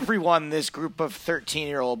romp. everyone, this group of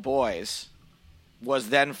 13-year-old boys, was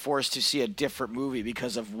then forced to see a different movie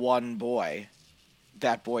because of one boy.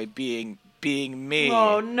 That boy being me.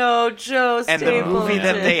 Oh no, Joe And the Stapleton. movie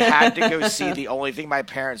that they had to go see, the only thing my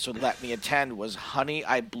parents would let me attend was Honey,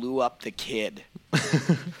 I Blew Up the Kid.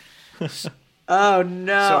 Oh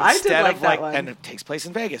no, So I did instead like of that one. and it takes place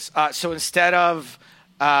in Vegas. So instead of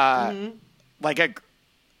like a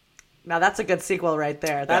Now that's a good sequel right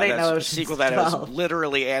there. That ain't that's no a Ocean's sequel that 12. was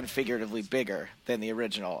literally and figuratively bigger than the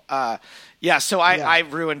original. So I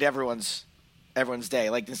ruined everyone's day.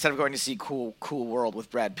 Like instead of going to see Cool World with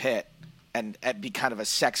Brad Pitt and be kind of a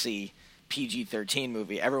sexy PG-13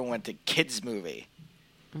 movie, everyone went to kids movie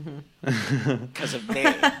because of me.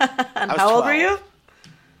 And how old were you?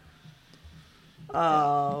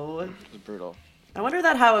 Oh, It was brutal. I wonder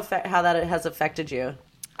how that has affected you.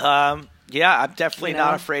 Yeah, I'm definitely You know?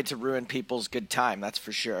 not afraid to ruin people's good time. That's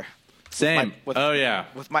for sure. Same. with yeah.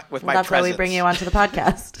 With my That's presence. why we bring you onto the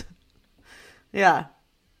podcast. Yeah,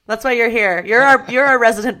 that's why you're here. You're our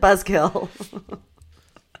resident buzzkill.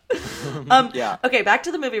 Yeah. Okay, back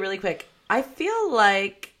to the movie really quick. I feel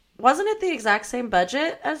like wasn't it the exact same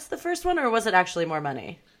budget as the first one, or was it actually more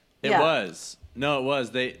money? It Yeah. was. No, it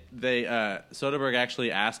was. They Soderbergh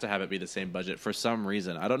actually asked to have it be the same budget for some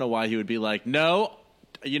reason. I don't know why he would be like, no,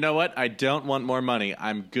 you know what? I don't want more money.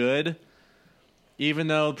 I'm good. Even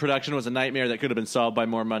though production was a nightmare that could have been solved by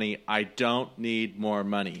more money, I don't need more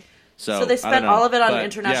money. So they I spent don't know, all of it on but,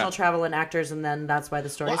 international yeah. travel and actors, and then that's why the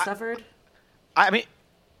story suffered. I mean,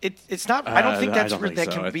 it's not. I don't think I that's don't where think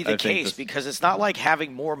that so. can be I the think case this- because it's not like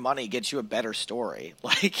having more money gets you a better story.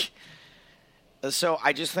 Like, so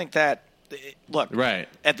I just think that. Look, Right.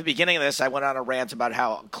 at the beginning of this, I went on a rant about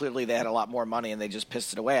how clearly they had a lot more money and they just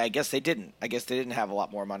pissed it away. I guess they didn't. I guess they didn't have a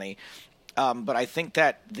lot more money. But I think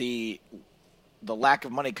that the lack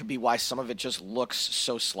of money could be why some of it just looks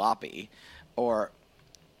so sloppy, or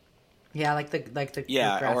Yeah, like the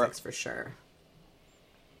Yeah, or- graphics for sure.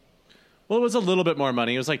 Well, it was a little bit more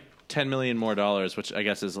money. It was like $10 million more, which I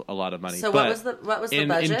guess is a lot of money. So but what was the in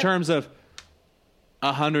budget? terms of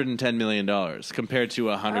 $110 million compared to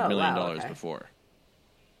 $100 million wow, okay. before.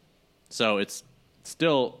 So it's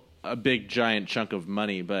still a big giant chunk of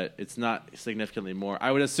money, but it's not significantly more.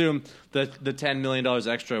 I would assume that the $10 million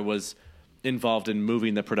extra was involved in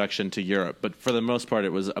moving the production to Europe, but for the most part,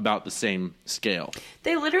 it was about the same scale.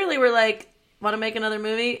 They literally were like, want to make another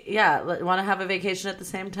movie? Yeah. Want to have a vacation at the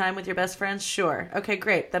same time with your best friends? Sure. Okay,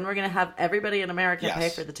 great. Then we're going to have everybody in America Yes. pay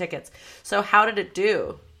for the tickets. So how did it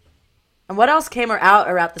do? And what else came out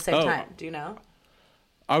around the same Oh. time? Do you know?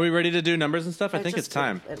 Are we ready to do numbers and stuff? I think it's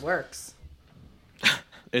time. It works.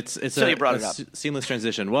 It's So a, you brought a it up. seamless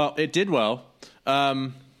transition. Well, it did well.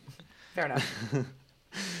 Fair enough.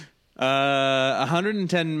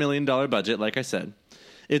 $110 million budget, like I said.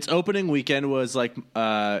 Its opening weekend was like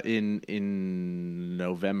in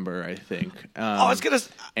November, I think. I was gonna.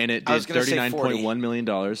 and it I was did gonna say $39.1 million.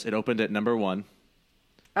 It opened at number 1.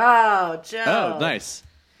 Oh, Joe. Oh, nice.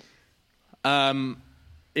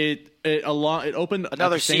 It opened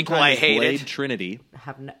Another at the same sequel time I as hated. Blade Trinity. I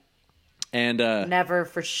have no. And Never,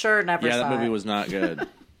 for sure, never yeah, saw that movie it. was not good.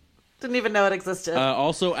 Didn't even know it existed.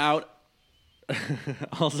 Also out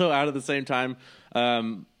at the same time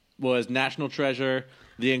was National Treasure,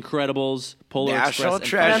 The Incredibles, Polar National Express,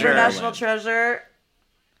 Treasure. Remember and National Treasure?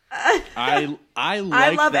 I I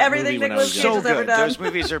love that everything movie when I Nicolas was Cage young. has So ever good. done. Those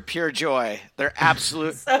movies are pure joy. They're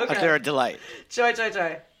absolute. So good. They're a delight. Joy, joy,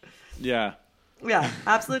 joy. Yeah. Yeah,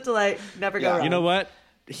 absolute delight. Never go Yeah. wrong. You know what?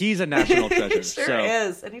 He's a national treasure. He sure so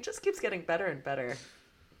is. And he just keeps getting better and better.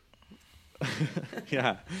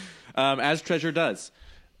 yeah, as Treasure does.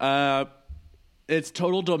 Its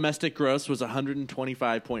total domestic gross was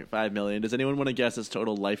 125.5 million. Does anyone want to guess its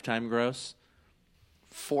total lifetime gross?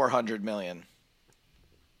 400 million.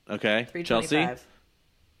 Okay, Chelsea. 325.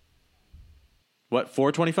 What?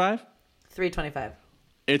 425? 325.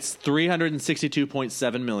 It's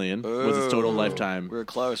 362.7 million was its total lifetime. We were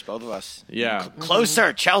close, both of us. Yeah.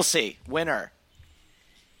 Closer, Chelsea, winner.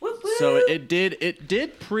 Whoop, whoop. So it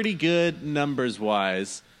did pretty good numbers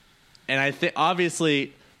wise, and I think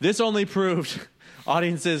obviously this only proved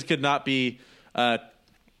audiences could not be they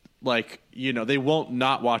won't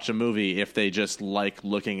not watch a movie if they just like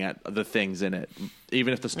looking at the things in it,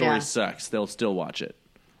 even if the story Yeah. sucks, they'll still watch it.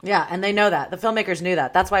 Yeah, and they know that. The filmmakers knew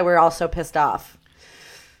that. That's why we're all so pissed off.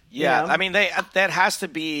 Yeah, You know? I mean that has to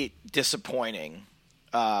be disappointing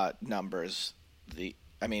numbers.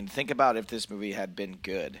 Think about if this movie had been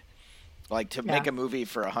good. Like to make a movie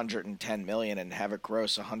for 110 million and have it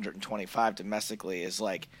gross 125 domestically is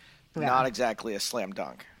not exactly a slam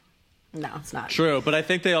dunk. No, it's not. True, but I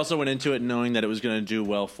think they also went into it knowing that it was going to do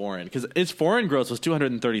well foreign, because its foreign gross was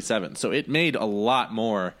 237, so it made a lot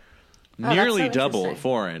more, nearly that's so double interesting.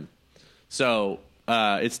 foreign. So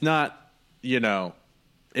it's not,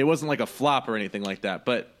 it wasn't like a flop or anything like that.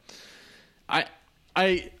 But I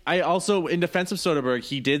also, in defense of Soderbergh,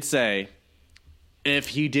 he did say if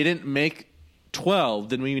he didn't make 12,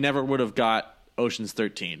 then we never would have got Ocean's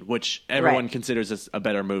 13, which everyone Right. considers as a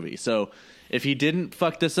better movie. So if he didn't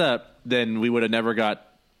fuck this up, then we would have never got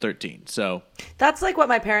 13. So That's like what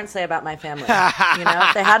my parents say about my family. If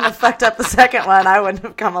they hadn't have fucked up the second one, I wouldn't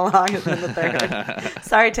have come along in the third.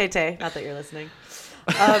 Sorry, Tay-Tay. Not that you're listening.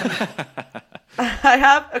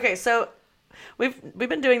 So we've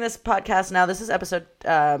been doing this podcast now. This is episode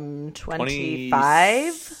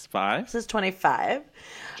 25. 5? This is 25.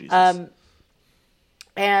 Jesus.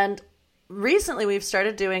 And recently we've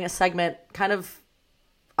started doing a segment kind of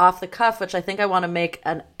off the cuff, which I think I want to make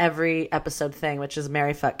an every episode thing, which is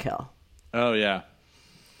Marry, Fuck, Kill. Oh, yeah.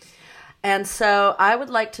 And so I would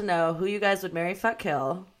like to know who you guys would marry, fuck,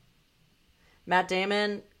 kill. Matt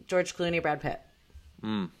Damon, George Clooney, Brad Pitt.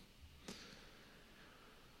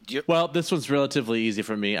 Well, this one's relatively easy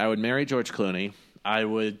for me. I would marry George Clooney. I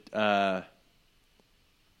would.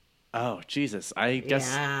 Oh Jesus! I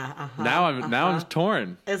guess now I'm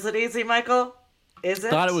torn. Is it easy, Michael? Is it?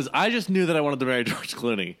 Thought it was. I just knew that I wanted to marry George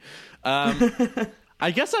Clooney.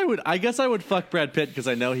 I guess I would fuck Brad Pitt because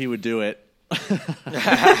I know he would do it.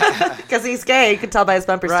 Because he's gay. You can tell by his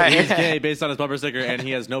bumper Right. sticker. He's gay based on his bumper sticker, and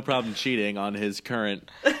he has no problem cheating on his current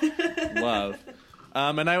love.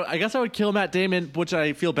 And I guess I would kill Matt Damon, which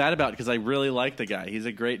I feel bad about because I really like the guy. He's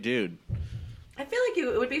a great dude. I feel like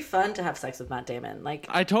it would be fun to have sex with Matt Damon. Like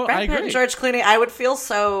I Brad Pitt agree. and George Clooney, I would feel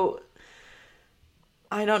so.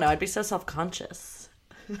 I don't know. I'd be so self-conscious.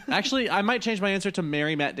 Actually, I might change my answer to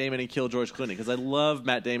marry Matt Damon and kill George Clooney because I love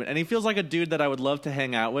Matt Damon, and he feels like a dude that I would love to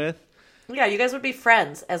hang out with. Yeah, you guys would be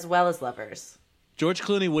friends as well as lovers. George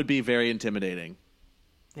Clooney would be very intimidating,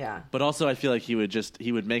 Yeah. but also I feel like he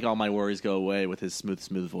would make all my worries go away with his smooth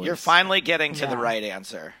voice. You're finally getting to the Yeah. right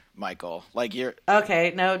answer, Michael. Like you're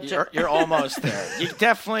Okay. No. you're almost there. You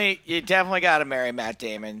definitely got to marry Matt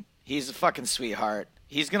Damon. He's a fucking sweetheart.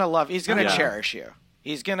 He's gonna Yeah. cherish you.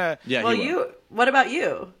 He's gonna. Yeah. Well, he will. what about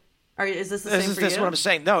you? Is this the This same is for this you? what I'm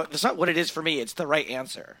saying. No, that's not what it is for me. It's the right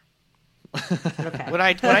answer. Okay. When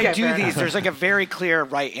I Okay, do fair these, enough. there's like a very clear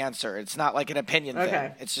right answer. It's not like an opinion thing.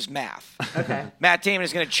 Okay. It's just math. Okay. Matt Damon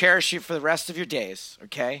is going to cherish you for the rest of your days.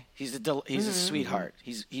 Okay, he's a Mm-hmm. sweetheart.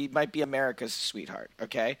 He might be America's sweetheart.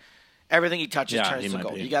 Okay, everything he touches Yeah, turns he to might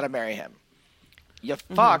gold. be. You got to marry him. You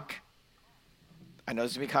Mm-hmm. fuck. I know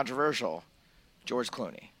this is gonna be controversial. George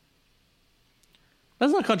Clooney.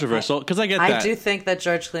 That's not controversial because I get I that. do think that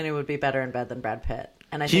George Clooney would be better in bed than Brad Pitt,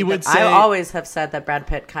 and I He think would that say- I always have said that Brad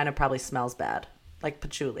Pitt kind of probably smells bad, like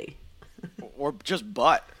patchouli. Or just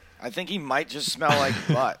butt. I think he might just smell like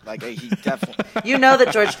butt. Like he definitely. You know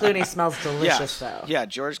that George Clooney smells delicious, though. Yeah,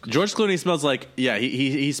 George. George Clooney smells like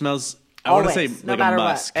he smells I want to Always, say no like matter a what.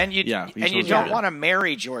 Musk. And you yeah, and you don't want to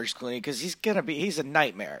marry George Clooney because he's a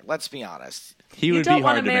nightmare. Let's be honest. He You would don't be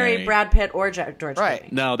want hard to marry Brad Pitt or George Right.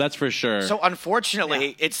 Clooney. No, that's for sure. So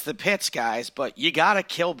unfortunately, it's the Pitts guys, but you gotta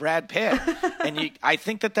kill Brad Pitt, and I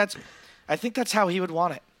think that's how he would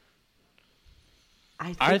want it.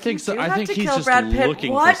 I think so. You I have think to he's kill just Brad Pitt. looking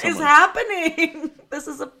for What is someone. happening? This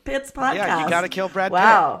is a Pitts podcast. Yeah, you gotta kill Brad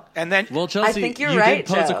Wow. Pitt. And then Well, Chelsea, I think you're you right,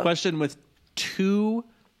 did pose Joe. a question with two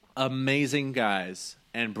amazing guys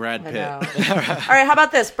and Brad I Pitt. know. All right, how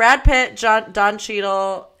about this? Brad Pitt, Don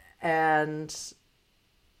Cheadle, and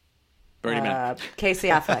Bernie Mac. Casey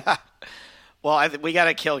Affleck. well, we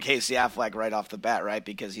gotta kill Casey Affleck right off the bat, right?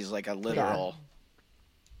 Because he's like a literal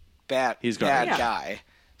bad He's bad garbage. guy.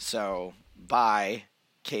 So bye,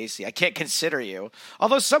 Casey. I can't consider you.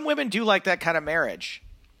 Although some women do like that kind of marriage.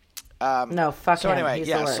 No, fuck So him. anyway, He's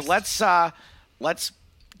yeah. the So worst. let's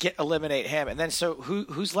eliminate him, and then so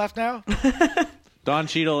who's left now? Don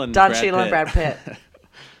Cheadle and Don Brad Cheadle Pitt. and Brad Pitt.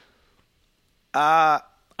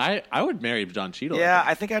 I would marry Don Cheadle. Yeah,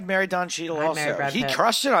 I think I'd marry Don Cheadle I'd also. marry Brad He Pitt.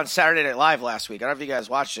 crushed it on Saturday Night Live last week. I don't know if you guys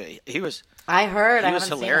watched it. He was I heard. I was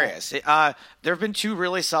haven't hilarious. There have been 2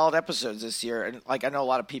 really solid episodes this year, and like I know a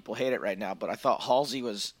lot of people hate it right now, but I thought Halsey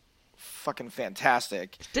was fucking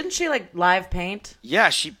fantastic. Seen it. Didn't she like live paint? Yeah,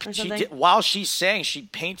 she something? did, while she sang, she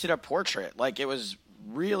painted a portrait. Like it was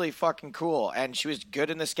really fucking cool, and she was good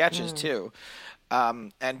in the sketches too.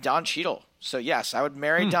 And Don Cheadle. So yes, I would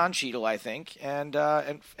marry Don Cheadle. I think, and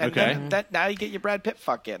Okay. then that now you get your Brad Pitt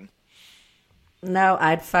fuck in. No,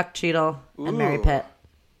 I'd fuck Cheadle and marry Ooh. Pitt.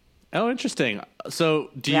 Oh, interesting. So,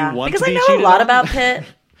 do Yeah, you want because to I be know a cheated lot on? about Pitt.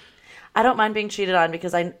 I don't mind being cheated on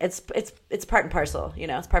because it's part and parcel. You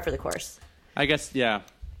know, it's part for the course. I guess, yeah.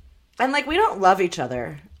 And like we don't love each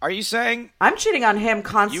other. Are you saying I'm cheating on him you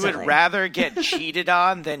constantly. would rather get cheated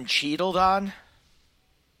on than cheated on?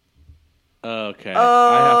 Okay.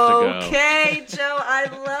 I have to go. Okay, Joe, I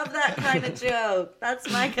love that kind of joke. That's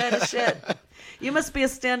my kind of shit. You must be a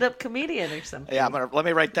stand-up comedian or something. Yeah, let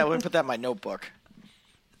me write that. Let me put that in my notebook.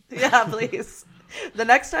 Yeah, please. The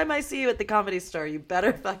next time I see you at the Comedy Store, you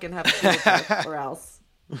better fucking have a cheated joke or else.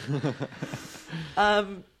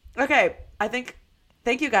 Okay,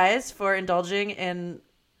 thank you guys for indulging in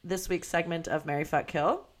this week's segment of Marry Fuck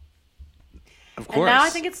Kill. Of course. And now I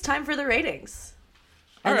think it's time for the ratings.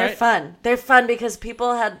 And All they're right. fun. They're fun because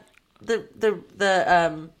people had the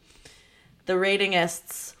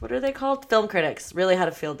ratingists, what are they called? Film critics really had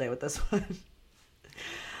a field day with this one.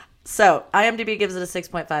 So, IMDb gives it a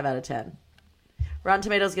 6.5 out of 10. Rotten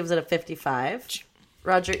Tomatoes gives it a 55.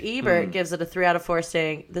 Roger Ebert gives it a 3 out of 4,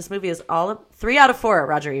 saying this movie is 3 out of 4,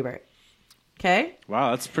 Roger Ebert. Okay?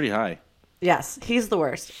 Wow, that's pretty high. Yes, he's the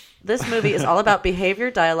worst. This movie is all about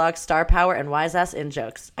behavior, dialogue, star power, and wise-ass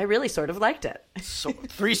in-jokes. I really sort of liked it. So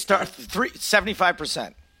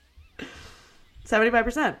 75%.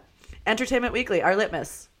 75%. Entertainment Weekly, our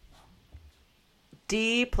litmus.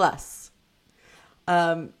 D+.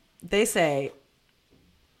 They say,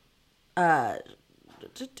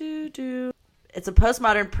 it's a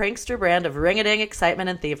postmodern prankster brand of ring-a-ding excitement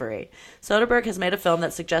and thievery. Soderbergh has made a film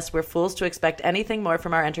that suggests we're fools to expect anything more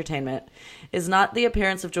from our entertainment. Is not the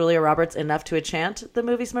appearance of Julia Roberts enough to enchant the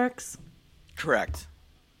movie smirks? Correct.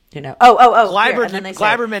 You know. Oh. Here, and then they say,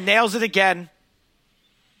 Gleiberman nails it again.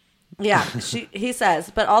 yeah, he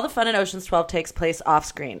says, but all the fun in Ocean's 12 takes place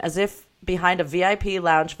off-screen, as if behind a VIP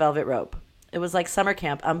lounge velvet rope. It was like summer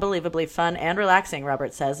camp, unbelievably fun and relaxing,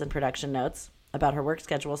 Roberts says in production notes about her work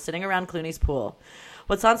schedule, sitting around Clooney's pool.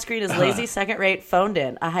 What's on screen is lazy, second-rate, phoned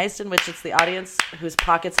in, a heist in which it's the audience whose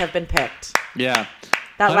pockets have been picked. Yeah.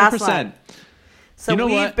 That 100%. last line. So You know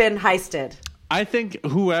we've what? been heisted. I think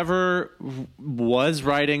whoever was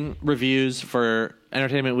writing reviews for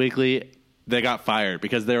Entertainment Weekly, they got fired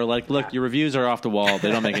because they were like, look, your reviews are off the wall.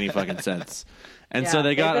 They don't make any fucking sense. And so Yeah,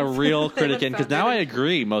 they got they've a been- real they've critic been in because now I founded.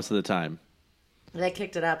 agree most of the time. They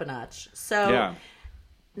kicked it up a notch. So Yeah.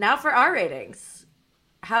 now for our ratings.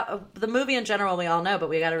 How the movie in general we all know, but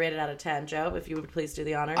we got to rate it out of 10. Joe, if you would please do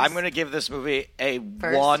the honors. I'm going to give this movie a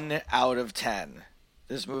First. 1 out of 10.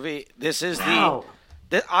 This is Wow.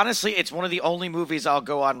 honestly, it's one of the only movies I'll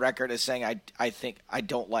go on record as saying I think I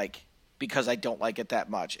don't like because I don't like it that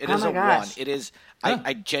much. It Oh is my a gosh. 1. It is Huh.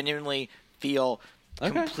 I genuinely feel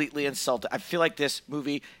Okay. completely insulted. I feel like this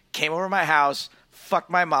movie came over my house, fucked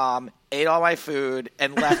my mom, ate all my food,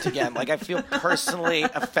 and left again. Like I feel personally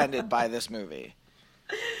offended by this movie.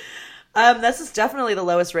 This is definitely the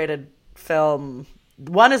lowest rated film.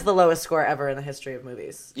 1 is the lowest score ever in the history of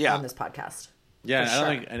movies Yeah. on this podcast. Yeah, For I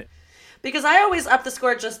don't sure. think. Because I always up the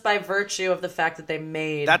score just by virtue of the fact that they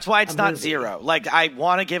made. That's why it's a not movie. 0. Like, I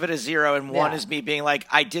want to give it a 0, and 1 Yeah. is me being like,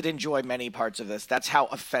 I did enjoy many parts of this. That's how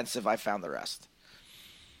offensive I found the rest.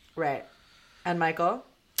 Right. And Michael?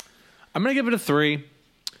 I'm gonna give it a 3,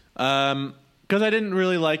 because I didn't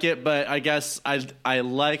really like it, but I guess I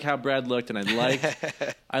like how Brad looked, and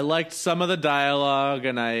I liked some of the dialogue,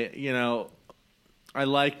 and I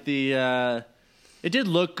liked the. It did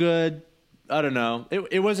look good. I don't know.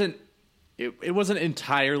 It wasn't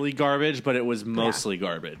entirely garbage, but it was mostly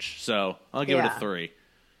garbage. So I'll give it a 3.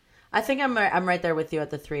 I think I'm right there with you at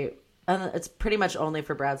the 3. And it's pretty much only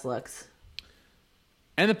for Brad's looks.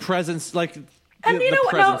 And the presence, like, And the you know what?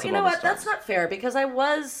 presence No, of you all know the what? That's stars. not fair because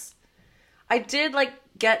I did like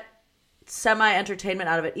get semi entertainment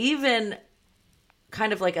out of it, even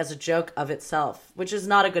kind of like as a joke of itself, which is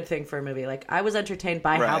not a good thing for a movie. Like I was entertained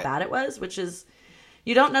by how Right. bad it was, which is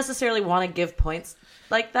you don't necessarily want to give points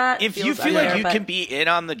like that. If It you feels feel like unfair, you but- can be in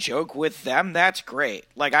on the joke with them, that's great.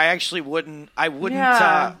 Like, I actually wouldn't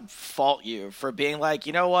Yeah. fault you for being like,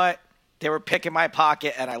 you know what? They were picking my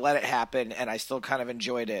pocket, and I let it happen, and I still kind of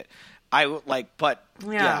enjoyed it. But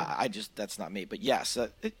Yeah. that's not me. But yes,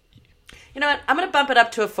 You know what? I'm going to bump it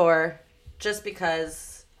up to a 4 just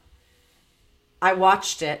because I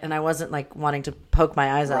watched it and I wasn't like wanting to poke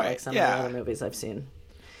my eyes out Right, like some yeah. of the other movies I've seen.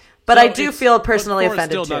 But I do feel personally But 4 is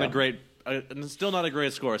offended still too. not a great, still not a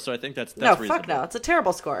great score. So I think that's No, reasonable. fuck no. It's a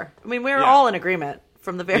terrible score. I mean, we were Yeah. all in agreement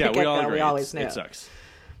from the very Yeah, we all get-go. agree. We always knew. It sucks.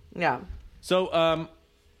 Yeah. So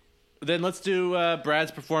then let's do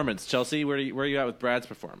Brad's performance. Chelsea, where are you at with Brad's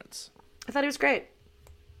performance? I thought he was great.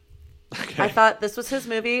 Okay. I thought this was his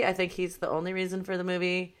movie. I think he's the only reason for the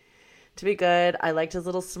movie to be good. I liked his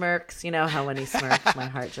little smirks. You know how when he smirks, my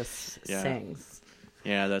heart just Yeah. sings.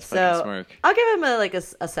 Yeah, that's fucking So smirk. I'll give him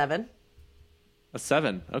a 7. A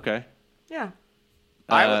 7. Okay. Yeah.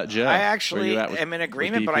 Joe, I where actually you at with- am in with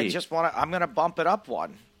agreement, but I BP? just I'm going to bump it up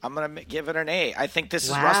 1. I'm going to give it an 8. I think this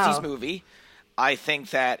is Wow. Rusty's movie. I think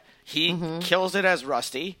that he kills it as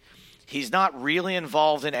Rusty. He's not really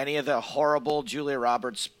involved in any of the horrible Julia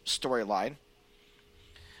Roberts storyline.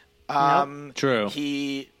 True.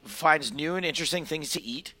 He finds new and interesting things to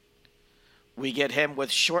eat. We get him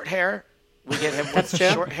with short hair. We get him with That's true.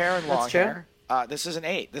 short hair and That's long true. hair. This is an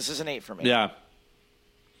 8. This is an 8 for me. Yeah.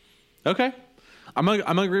 Okay. I'm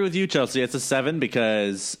gonna agree with you, Chelsea. It's a 7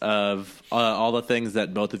 because of all the things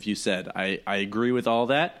that both of you said. I agree with all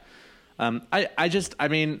that. I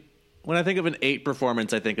mean, when I think of an 8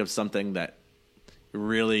 performance, I think of something that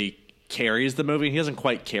really carries the movie. He doesn't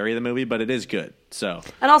quite carry the movie, but it is good. So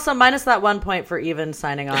And also minus that 1 point for even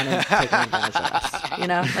signing on and taking advantage of us. You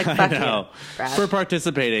know, like fuck no, you, Brad. for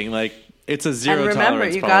participating, like it's a zero and remember,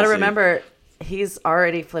 tolerance you got to policy. remember, he's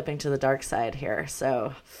already flipping to the dark side here.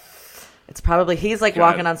 So it's probably he's like God.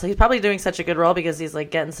 walking on. So he's probably doing such a good role because he's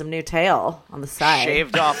like getting some new tail on the side.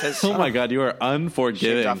 Shaved off his Oh my god, you are shaved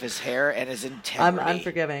unforgiving. off his hair and his integrity. I'm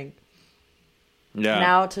unforgiving.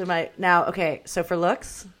 Yeah. Okay. So for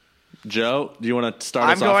looks, Joe, do you want to start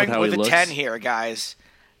I'm us off with going how with he a looks? 10 here, guys.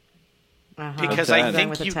 Because A I 10. I'm going think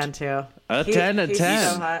with a you 10 too. A He- 10, a he's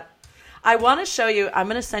 10. so hot. I want to show you. I'm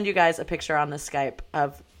going to send you guys a picture on the Skype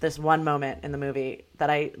of this one moment in the movie that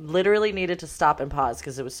I literally needed to stop and pause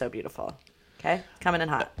because it was so beautiful. Okay, coming in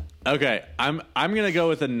hot. Okay, I'm gonna go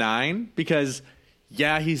with a 9 because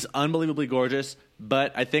yeah, he's unbelievably gorgeous,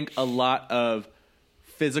 but I think a lot of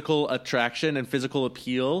physical attraction and physical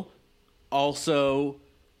appeal also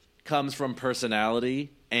comes from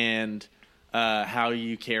personality and how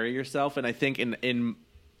you carry yourself. And I think in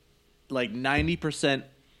like 90%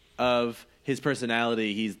 of his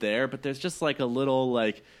personality, he's there, but there's just like a little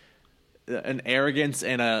like an arrogance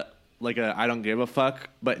and a I don't give a fuck,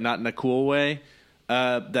 but not in a cool way.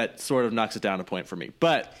 That sort of knocks it down a point for me.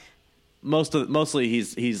 But mostly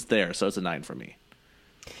he's there, so it's a 9 for me.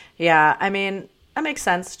 Yeah, I mean that makes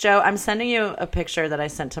sense, Joe. I'm sending you a picture that I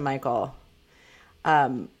sent to Michael.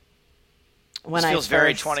 When This I feels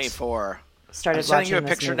very first 24. started I'm sending watching you a this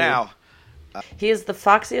picture movie. now. He is the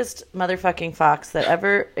foxiest motherfucking fox that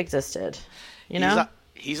ever existed. You know?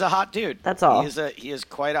 He's a hot dude. That's all. He is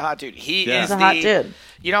quite a hot dude. He Yeah. is He's a hot dude.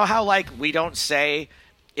 You know how like we don't say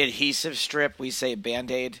adhesive strip, we say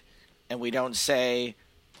Band-Aid, and we don't say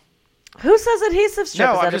Who says adhesive strip?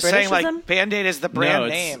 no. Is I'm that just a saying Britishism? like Band-Aid is the brand No,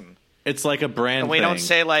 name. It's like a brand And we thing. don't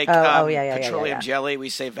say like yeah, petroleum yeah. jelly. We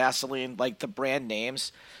say Vaseline, like the brand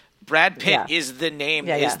names. Brad Pitt Yeah. is the name.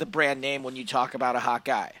 Yeah, is yeah. the brand name when you talk about a hot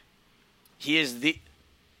guy. He is the.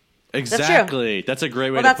 Exactly. That's a great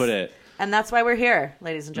way Well, to that's- put it. And that's why we're here,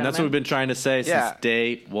 ladies and And gentlemen. that's what we've been trying to say Yeah. since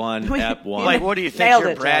day one, We- ep one. Like, what do you think? Nailed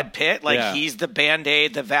You're it, Brad Joe. Pitt? Like, Yeah. he's the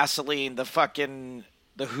Band-Aid, the Vaseline, the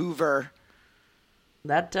the Hoover.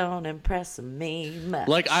 That don't impress me much.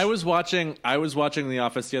 Like I was watching The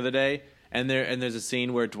Office the other day, and there's a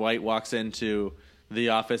scene where Dwight walks into the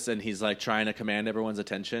office and he's like trying to command everyone's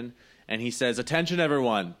attention, and he says, "Attention,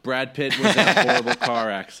 everyone! Brad Pitt was in a horrible car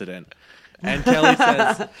accident." And Kelly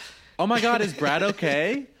says, "Oh my God, is Brad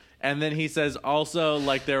okay?" And then he says, "Also,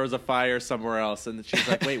 like there was a fire somewhere else." And she's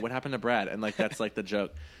like, "Wait, what happened to Brad?" And like that's like the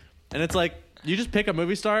joke. And it's like you just pick a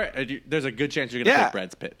movie star, and there's a good chance you're gonna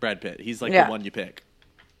pick Brad Pitt. He's like the one you pick.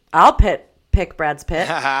 I'll pick Brad's Pitt.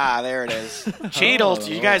 Haha, there it is. Cheadled.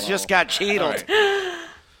 You guys just got cheadled.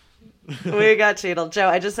 We got cheated. Joe,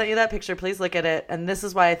 I just sent you that picture. Please look at it. And this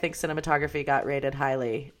is why I think cinematography got rated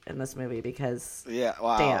highly in this movie, because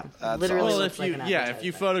Wow. damn, That's literally awesome. looks like an if advertisement.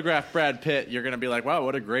 you photograph Brad Pitt, you're gonna be like, "Wow,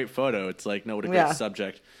 what a great photo!" It's like, no, what a great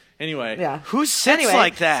subject. Anyway, Yeah. Who sits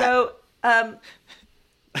like that? So,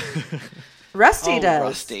 Rusty does.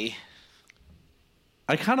 Rusty.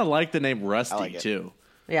 I kind of like the name Rusty like it. too.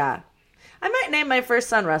 Yeah. I might name my first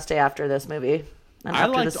son Rusty after this movie. And I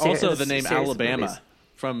after liked also the name series of Alabama movies.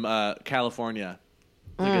 from California.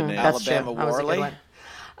 It's a good name. That's Alabama true. That was a good Worley.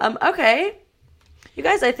 one. Okay. You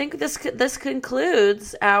guys, I think this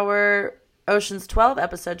concludes our Ocean's 12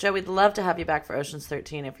 episode. Joe, we'd love to have you back for Ocean's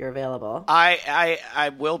 13 if you're available.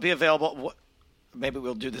 I will be available. Maybe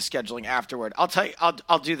we'll do the scheduling afterward. I'll tell you.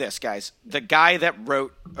 I'll do this, guys. The guy that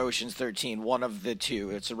wrote Ocean's 13, one of the two,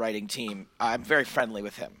 it's a writing team. I'm very friendly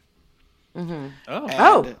with him.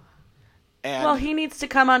 Oh, And Well, he needs to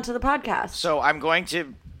come onto the podcast. so I'm going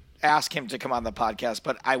to ask him to come on the podcast,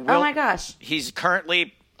 but I will. Oh my gosh. He's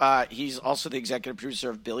currently. He's also the executive producer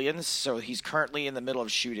of Billions, so he's currently in the middle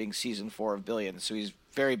of shooting season 4 of Billions. So he's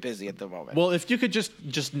very busy at the moment. well, if you could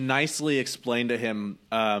just nicely explain to him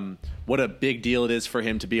what a big deal it is for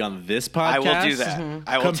him to be on this podcast. I will do that.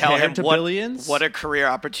 I will tell compared him to what, Billions? what a career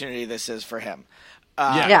opportunity this is for him.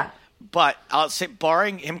 Yeah. But I'll say,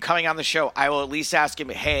 barring him coming on the show, I will at least ask him,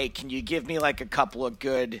 hey, can you give me like a couple of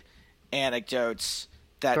good anecdotes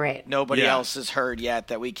that Great. nobody Yeah. else has heard yet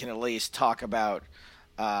that we can at least talk about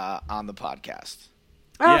on the podcast?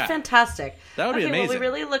 Oh, Yeah. fantastic. That would be Well, we amazing.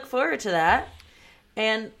 really look forward to that.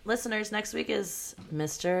 And listeners, next week is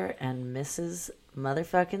Mr. and Mrs.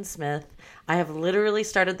 Motherfucking Smith. I have literally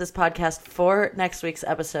started this podcast for next week's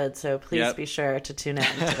episode, so please Yep. be sure to tune in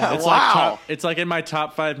to that. It's Wow. it's like in my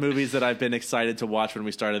top 5 movies that I've been excited to watch when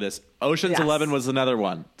we started this. Ocean's Yes. 11 was another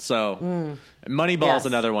one. So Moneyball's Yes.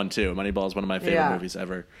 another one too. Moneyball's one of my favorite Yeah. movies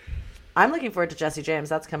ever. I'm looking forward to Jesse James.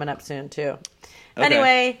 That's coming up soon, too. Okay.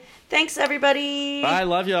 Anyway, thanks, everybody. Bye,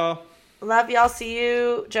 love y'all. Love y'all. See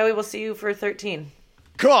you. Joey, we'll see you for 13.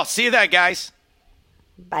 Cool. See you then, guys.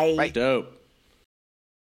 Bye. Bye. Dope.